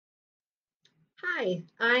Hi,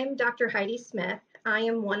 I'm Dr. Heidi Smith. I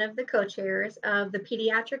am one of the co-chairs of the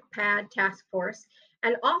Pediatric PAD Task Force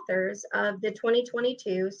and authors of the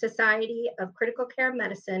 2022 Society of Critical Care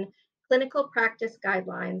Medicine Clinical Practice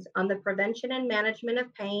Guidelines on the Prevention and Management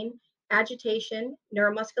of Pain, Agitation,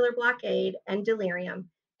 Neuromuscular Blockade, and Delirium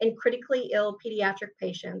in critically ill pediatric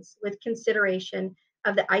patients with consideration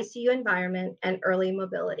of the ICU environment and early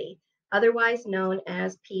mobility, otherwise known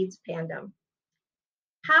as PEDS PANDEM.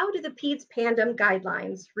 How do the PEDS PANDEM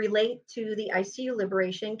guidelines relate to the ICU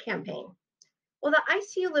Liberation Campaign? Well, the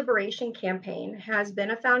ICU Liberation Campaign has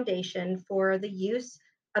been a foundation for the use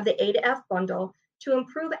of the A to F bundle to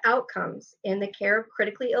improve outcomes in the care of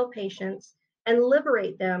critically ill patients and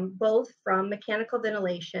liberate them both from mechanical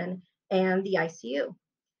ventilation and the ICU.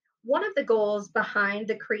 One of the goals behind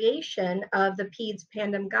the creation of the PEDS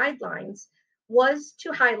PANDEM guidelines was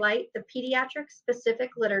to highlight the pediatric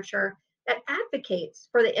specific literature that advocates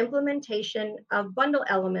for the implementation of bundle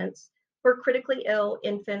elements for critically ill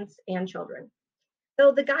infants and children.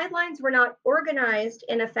 Though the guidelines were not organized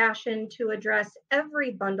in a fashion to address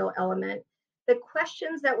every bundle element, the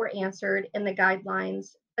questions that were answered in the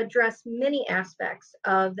guidelines address many aspects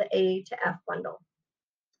of the A to F bundle.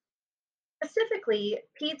 Specifically,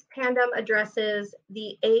 PEDS PANDEM addresses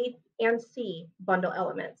the A and C bundle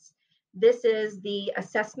elements. This is the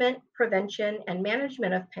assessment, prevention, and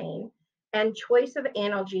management of pain, and choice of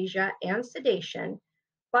analgesia and sedation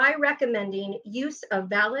by recommending use of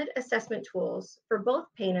valid assessment tools for both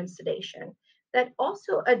pain and sedation that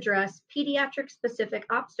also address pediatric specific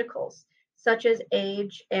obstacles such as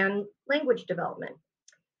age and language development.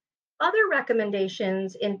 Other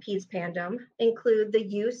recommendations in PEDS PANDEM include the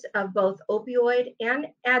use of both opioid and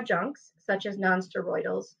adjuncts, such as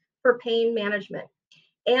nonsteroidals, for pain management,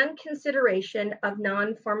 and consideration of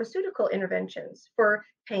non-pharmaceutical interventions for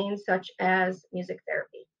pain, such as music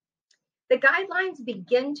therapy. The guidelines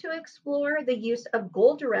begin to explore the use of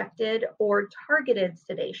goal-directed or targeted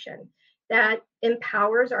sedation that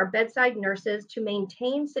empowers our bedside nurses to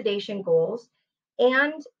maintain sedation goals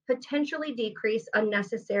and potentially decrease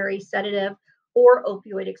unnecessary sedative or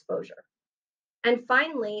opioid exposure. And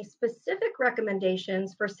finally, specific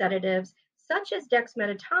recommendations for sedatives such as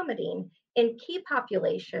dexmedetomidine in key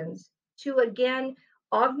populations to again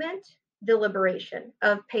augment the liberation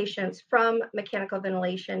of patients from mechanical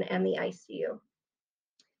ventilation and the ICU.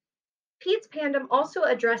 PEDS PANDEM also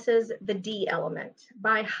addresses the D element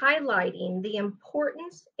by highlighting the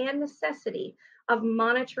importance and necessity of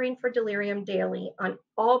monitoring for delirium daily on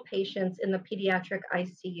all patients in the pediatric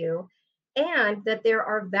ICU, and that there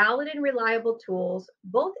are valid and reliable tools,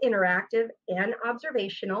 both interactive and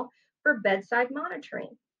observational, for bedside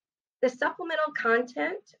monitoring. The supplemental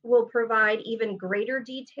content will provide even greater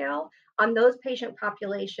detail on those patient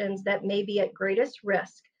populations that may be at greatest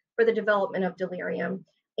risk for the development of delirium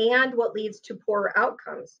and what leads to poorer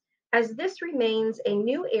outcomes, as this remains a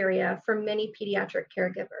new area for many pediatric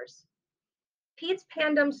caregivers. PEDS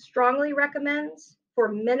PANDEM strongly recommends for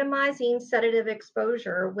minimizing sedative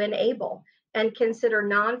exposure when able and consider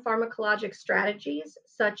non-pharmacologic strategies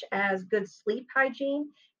such as good sleep hygiene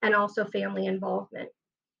and also family involvement.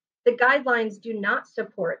 The guidelines do not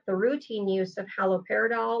support the routine use of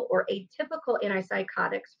haloperidol or atypical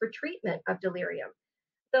antipsychotics for treatment of delirium,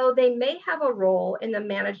 though they may have a role in the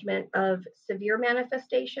management of severe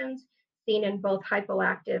manifestations seen in both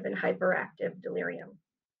hypoactive and hyperactive delirium.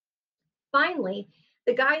 Finally,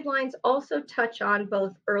 the guidelines also touch on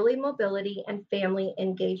both early mobility and family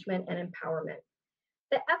engagement and empowerment.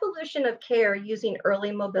 The evolution of care using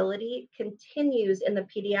early mobility continues in the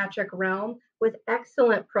pediatric realm with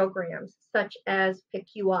excellent programs such as Pick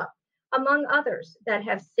You Up, among others that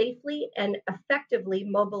have safely and effectively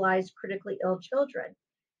mobilized critically ill children.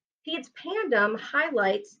 PEDS PANDEM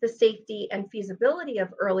highlights the safety and feasibility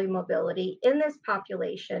of early mobility in this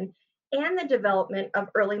population and the development of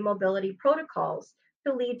early mobility protocols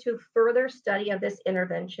to lead to further study of this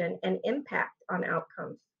intervention and impact on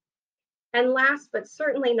outcomes. And last but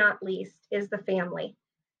certainly not least is the family.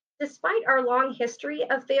 Despite our long history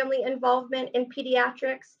of family involvement in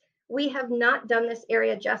pediatrics, we have not done this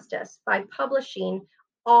area justice by publishing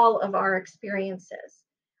all of our experiences.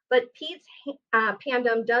 But PEDS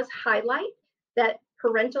PANDEM does highlight that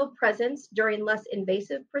parental presence during less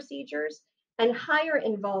invasive procedures and higher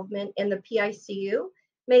involvement in the PICU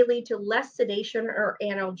may lead to less sedation or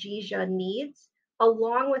analgesia needs,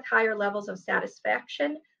 along with higher levels of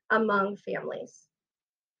satisfaction among families.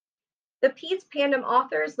 The PEDS PANDEM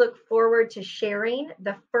authors look forward to sharing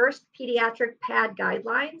the first pediatric PAD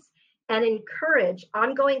guidelines and encourage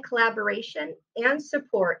ongoing collaboration and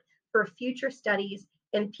support for future studies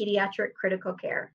in pediatric critical care.